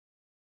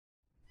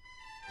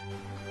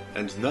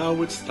And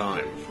now it's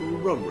time for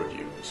Rum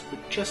Reviews with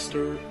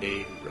Chester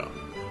A.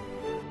 Rum.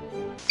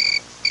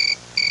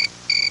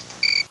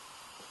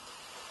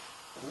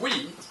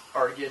 We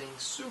are getting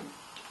sued.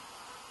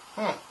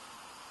 Well,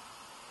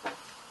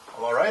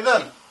 alright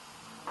then.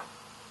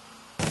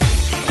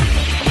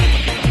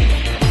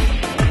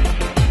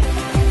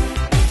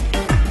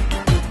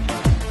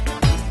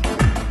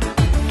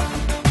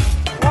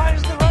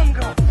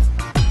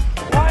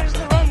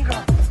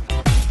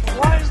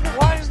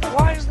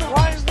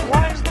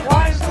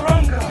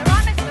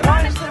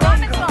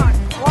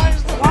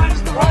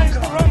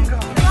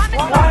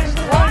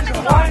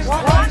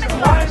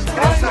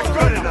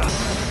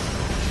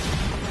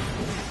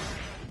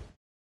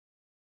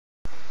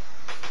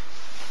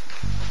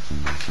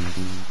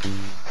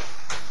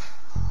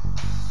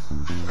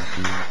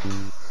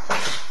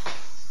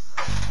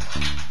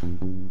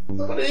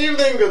 Good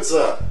evening, good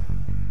sir.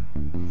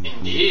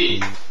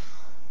 Indeed.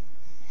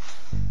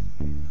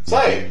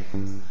 Say,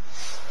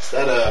 is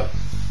that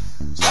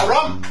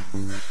rum?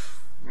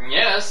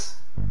 Yes.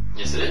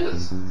 Yes, it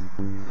is.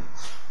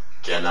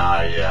 Can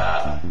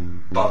I,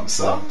 bump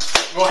some?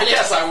 Well,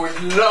 yes, I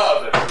would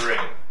love a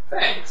drink.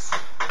 Thanks.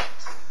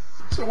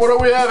 So what are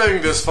we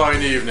having this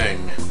fine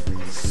evening?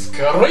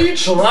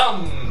 Screech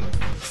Rum!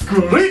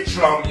 Screech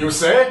Rum, you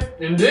say?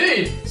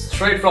 Indeed,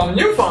 straight from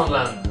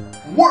Newfoundland.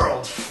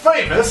 World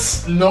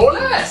famous? No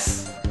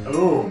less!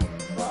 Oh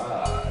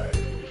my.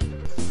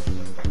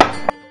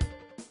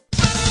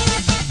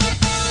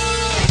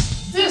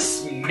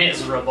 This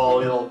miserable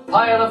little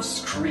pile of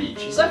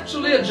Screech is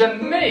actually a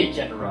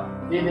Jamaican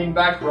rum, dating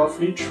back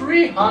roughly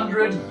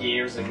 300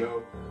 years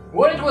ago,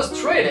 when it was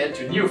traded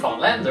to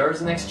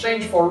Newfoundlanders in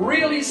exchange for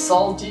really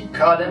salty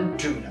cod and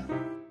tuna.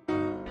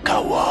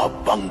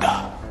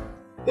 Kawabunga.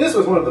 This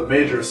was one of the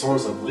major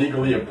sources of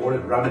legally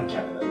imported rum in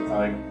Canada at the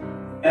time.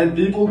 And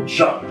people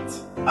jumped,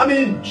 on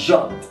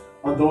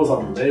those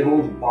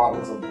unlabeled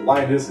bottles of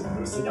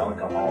blindness-inducing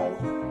alcohol.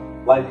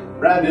 Like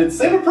rabid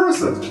same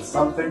persons with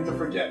something to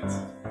forget.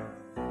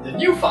 The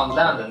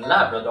Newfoundland and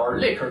Labrador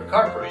Liquor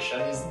Corporation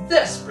is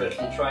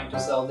desperately trying to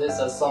sell this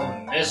as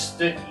some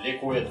mystic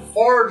liquid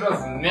forge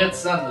of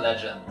myths and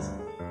legends.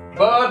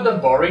 But the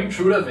boring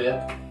truth of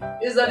it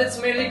is that it's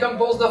mainly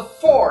composed of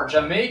 4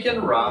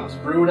 Jamaican rums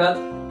brewed at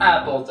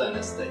Appleton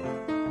Estate.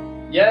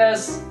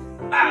 Yes,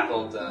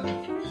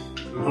 Appleton.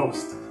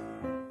 Most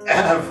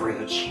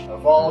average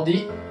Of all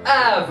the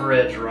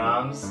average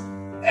rums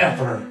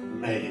ever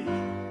made.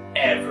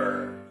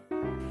 ever.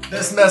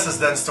 This mess is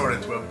then stored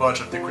into a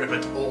bunch of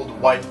decrepit old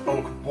white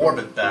oak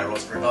bourbon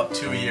barrels for about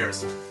 2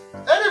 years,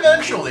 and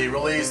eventually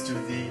released to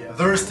the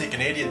thirsty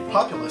Canadian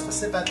populace to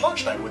sip at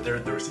lunchtime with their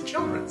thirsty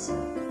children.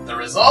 The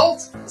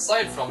result?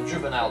 Aside from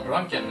juvenile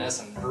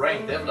drunkenness and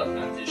brain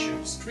development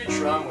issues, Screech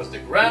Rum was the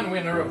grand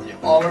winner of the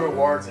Holler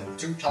Awards in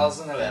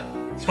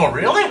 2011. Oh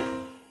really?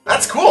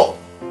 That's cool!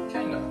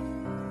 Kind of.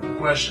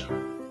 Question.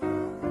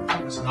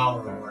 What was an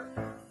Holler Award?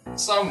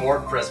 Some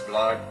WordPress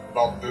blog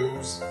about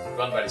booze,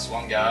 run by this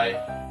one guy.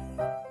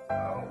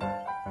 Oh.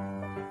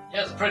 He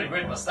has a pretty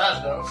great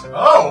mustache though.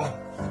 Oh!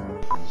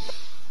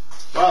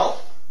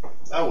 Well,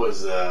 that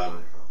was,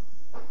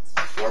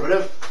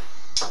 informative.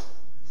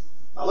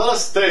 Now let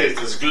us taste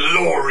this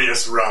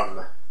glorious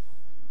rum.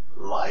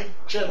 Like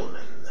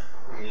gentlemen.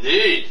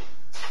 Indeed.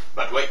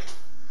 But wait.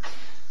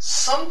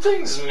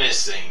 Something's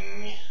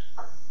missing.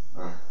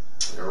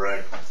 You're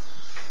right.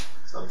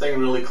 Something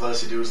really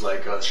classy dudes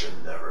like us should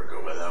never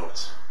go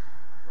without.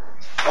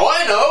 Oh,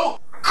 I know!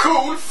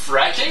 Cool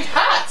fracking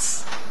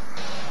hats!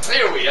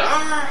 Here we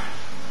are.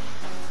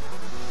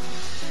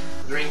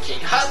 Drinking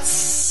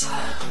hats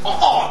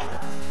on.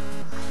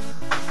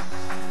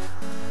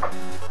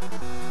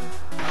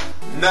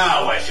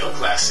 Now I feel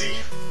classy.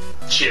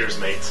 Cheers,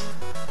 mate.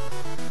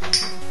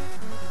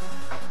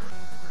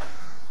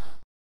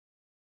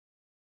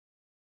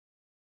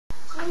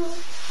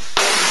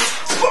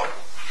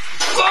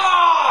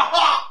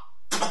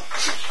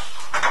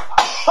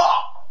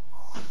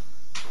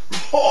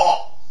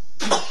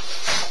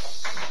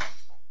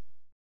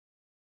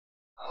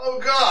 Oh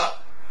god!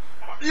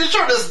 You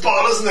sure this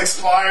bottle isn't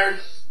expired?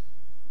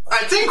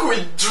 I think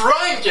we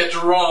drank it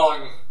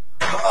wrong.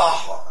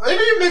 Oh,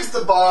 maybe you mixed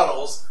the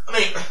bottles. I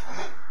mean,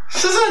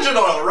 this is engine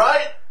oil,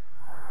 right?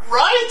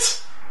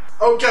 Right?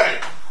 Okay.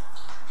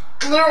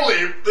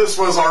 Clearly, this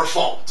was our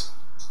fault.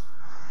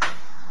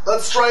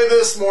 Let's try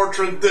this more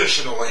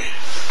traditionally.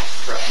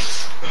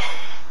 Right.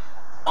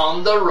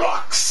 On the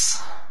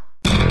rocks.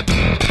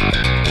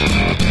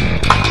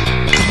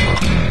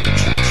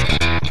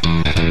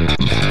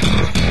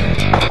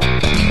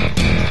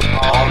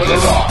 On the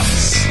rocks.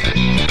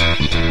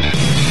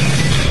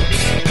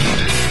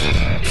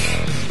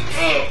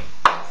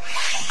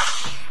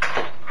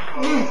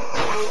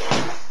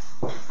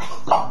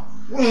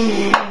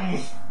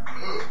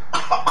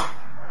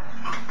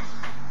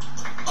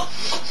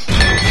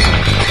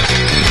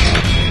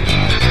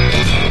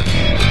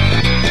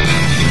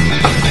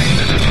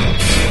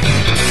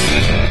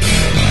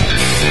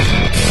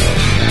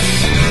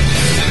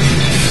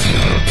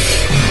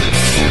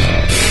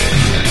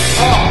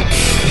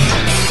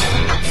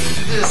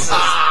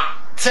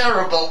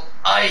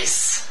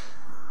 ice!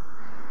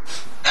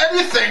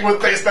 Anything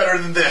would taste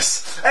better than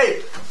this.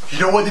 Hey, you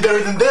know what would be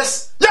better than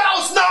this?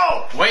 Yellow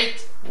snow!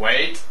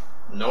 Wait.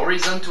 No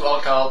reason to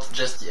hulk out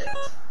just yet.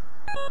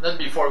 Not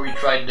before we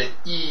tried the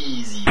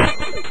easy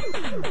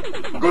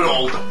one. Good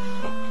old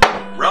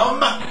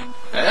rum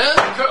And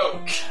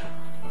Coke.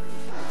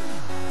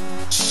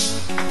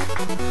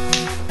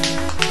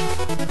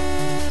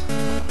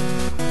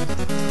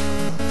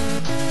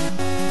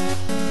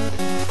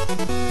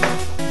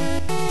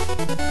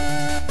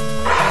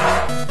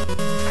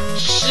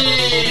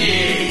 Cheers!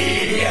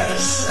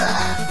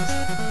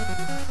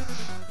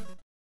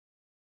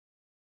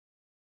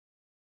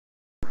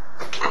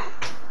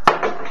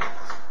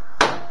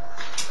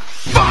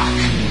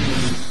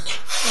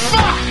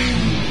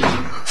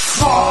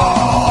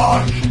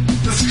 Fuck!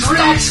 The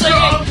Screech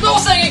Rum! No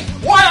singing!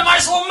 Why am I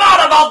so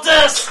mad about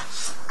this?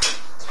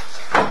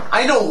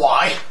 I know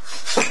why.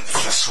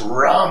 This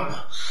rum.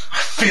 I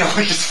feel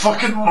like it's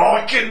fucking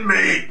mocking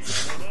me.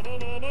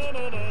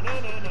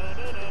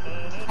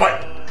 Wait.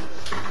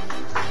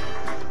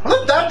 I'm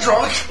not that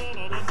drunk.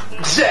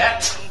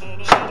 Yet.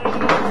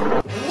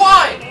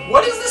 Why?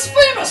 What is this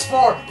famous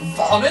for?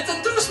 Vomit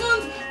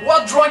inducement?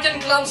 What drunken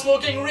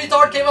clown-smoking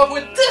retard came up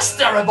with this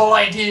terrible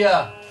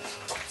idea?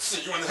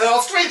 See you in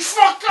hell, street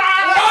fucker!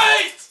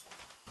 Right!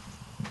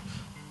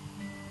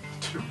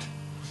 Dude,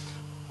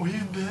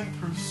 we've been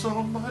through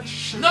so much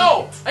shit.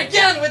 No!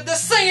 Again with the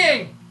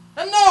singing!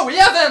 And no, we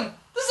haven't!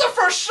 This is our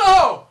first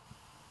show!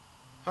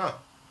 Huh.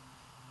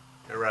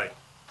 You're right.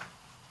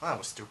 That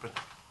was stupid.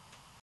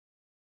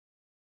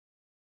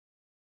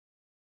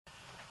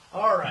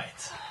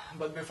 Alright,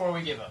 but before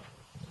we give up,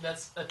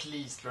 let's at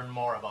least learn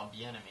more about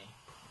the enemy.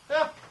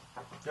 Yeah,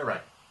 you're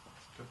right.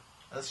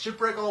 As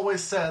Shipwreck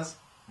always says,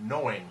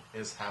 knowing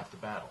is half the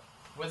battle.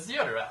 What's the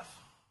other half?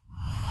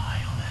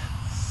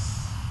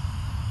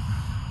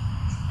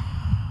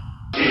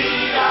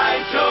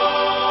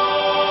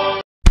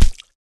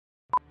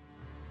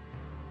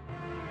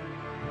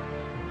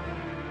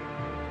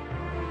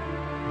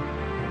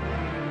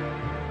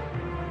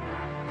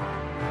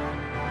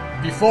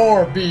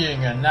 Before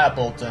being an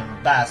Appleton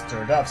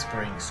bastard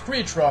offspring,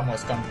 Screech Rum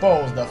was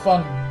composed of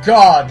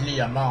ungodly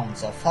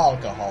amounts of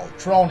alcohol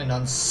thrown in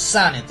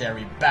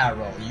unsanitary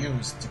barrel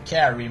used to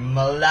carry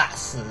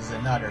molasses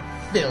and other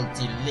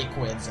filthy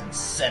liquids and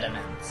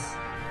sediments.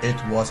 It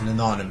was an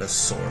anonymous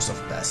source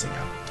of passing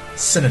out,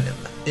 synonym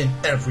in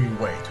every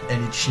way to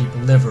any cheap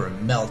liver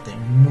melting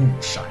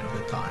moonshine of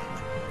the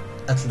time.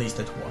 At least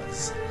it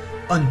was,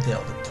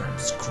 until the term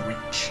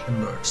Screech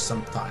emerged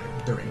sometime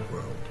during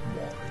World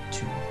War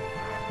II.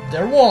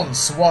 There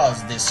once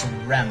was this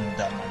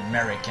random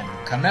American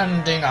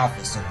commanding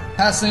officer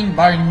passing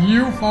by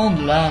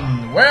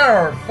Newfoundland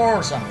where,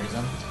 for some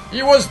reason,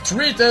 he was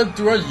treated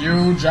to a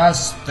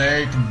huge-ass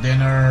steak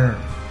dinner.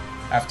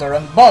 After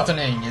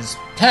unbuttoning his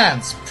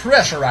pants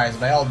pressurized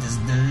by all this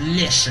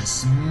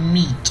delicious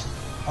meat,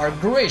 our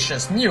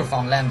gracious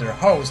Newfoundlander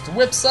host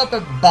whips up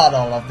a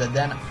bottle of the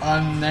then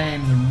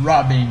unnamed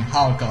rubbing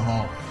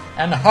alcohol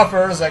and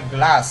offers a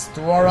glass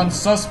to our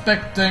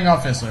unsuspecting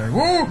officer,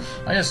 who,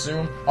 I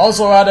assume,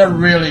 also had a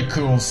really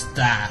cool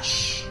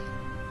stash.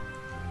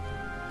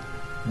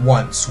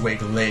 One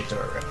swig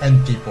later,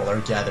 and people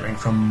are gathering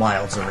from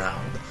miles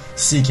around,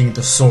 seeking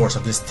the source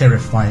of this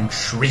terrifying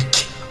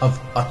shriek of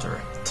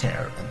utter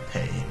terror and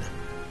pain.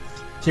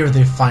 Here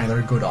they find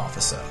our good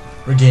officer,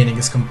 regaining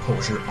his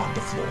composure on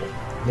the floor,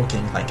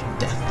 looking like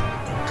death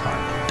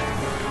incarnate.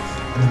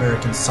 An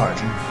American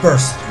sergeant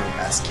bursts through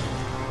asking,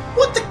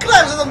 "What the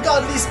clams of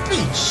ungodly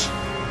speech?"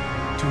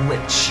 To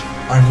which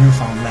our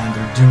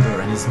Newfoundlander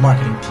duder and his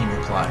marketing team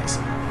replies,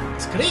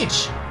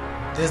 "Screech,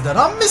 'tis the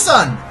rum, me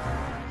son!"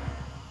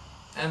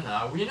 And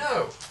now we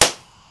know.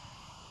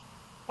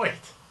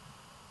 Wait.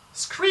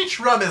 Screech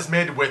Rum is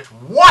made with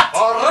what?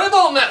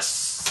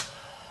 Horribleness!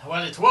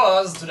 Well, it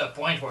was, to the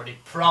point where they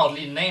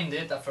proudly named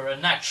it after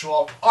an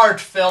actual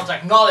heartfelt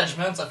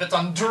acknowledgement of its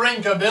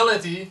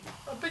undrinkability.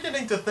 I'm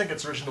beginning to think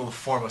its original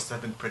form must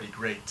have been pretty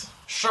great.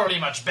 Surely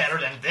much better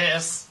than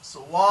this.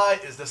 So why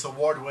is this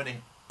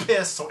award-winning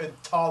piss so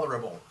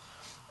intolerable?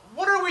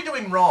 What are we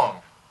doing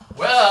wrong?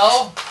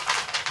 Well,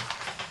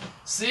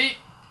 see,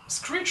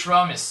 Screech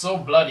Rum is so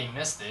bloody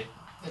mystic,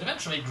 it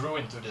eventually grew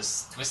into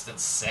this twisted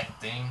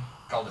sect thing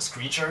called the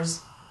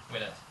Screechers,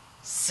 with a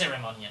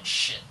ceremony and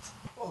shit.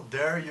 Well,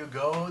 there you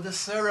go, the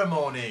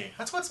ceremony.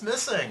 That's what's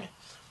missing.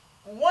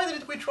 Why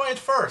didn't we try it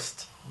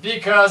first?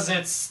 Because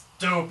it's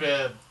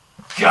stupid.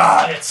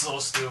 God, it's so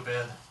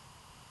stupid.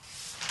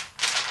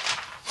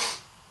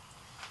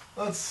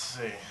 Let's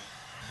see.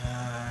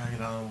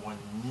 Get on one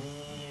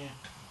knee,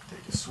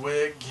 take a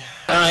swig.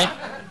 Alright.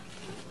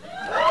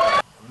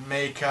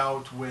 Make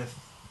out with...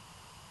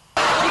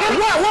 You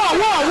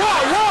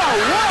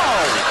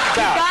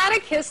gotta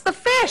kiss the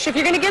fish. If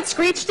you're gonna get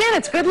screeched in,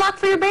 it's good luck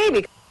for your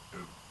baby.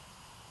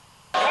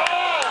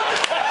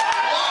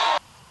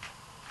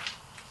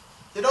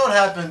 You don't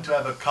happen to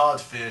have a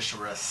codfish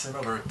or a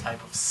similar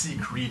type of sea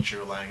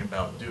creature lying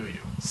about, do you?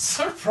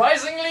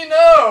 Surprisingly,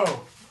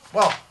 no.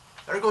 Well,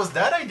 there goes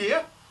that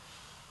idea.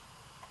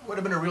 Would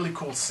have been a really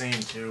cool scene,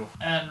 too.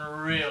 And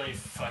really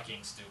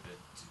fucking stupid.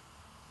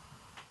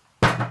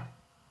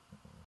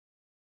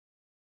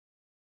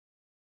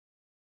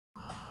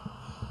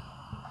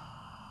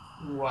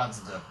 What's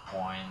the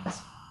point?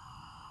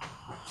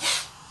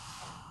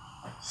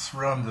 This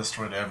rum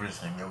destroyed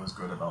everything that was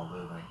good about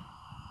living.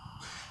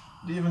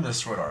 It even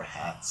destroyed our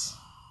hats.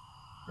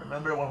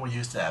 Remember when we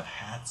used to have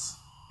hats?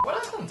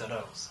 What happened to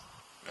those?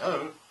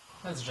 Oh,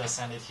 Let's just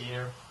send it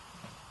here.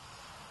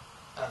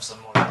 Have some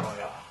more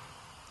Roya.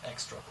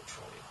 Extra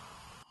petroleum.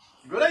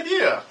 good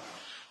idea.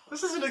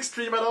 This isn't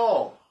extreme at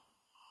all.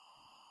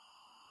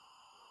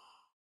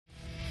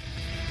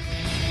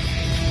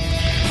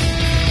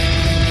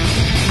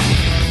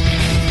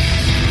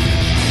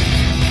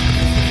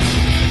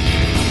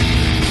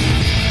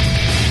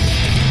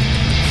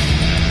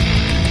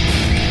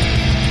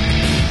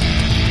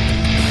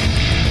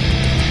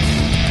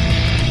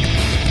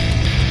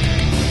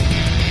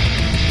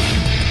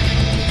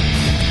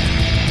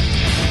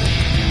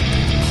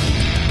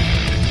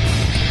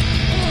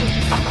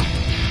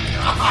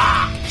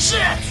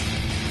 Shit!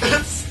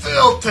 It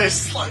still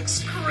tastes like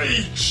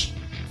Screech!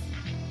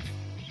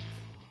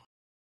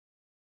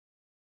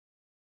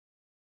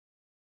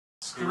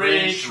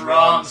 Screech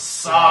Rum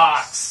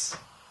sucks!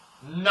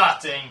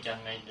 Nothing can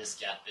make this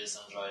cat piss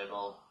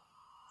enjoyable.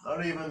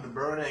 Not even the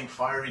burning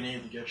fire you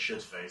need to get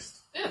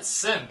shit-faced. It's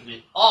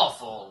simply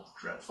awful.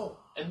 Dreadful.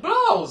 It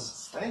blows.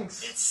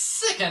 Stinks. It's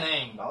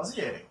sickening.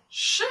 nauseating.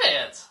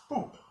 Shit.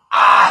 Poop.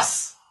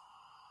 Ass.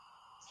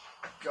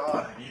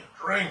 God, I need a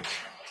drink.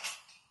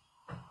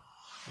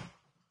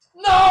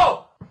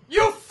 No!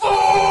 You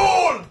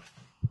fool!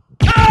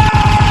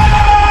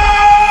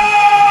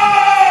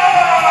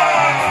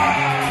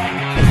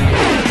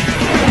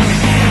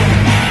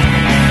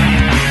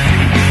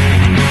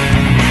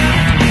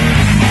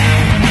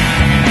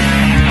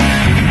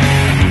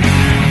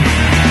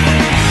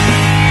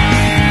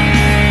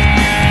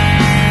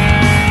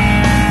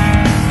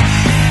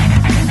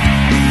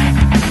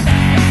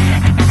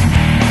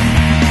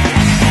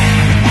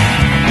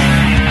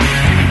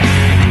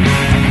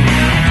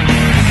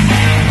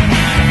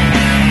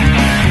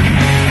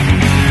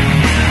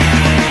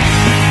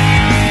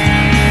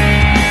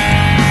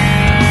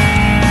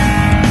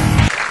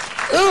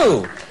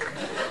 Ooh,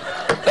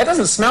 that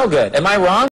doesn't smell good. Am I wrong?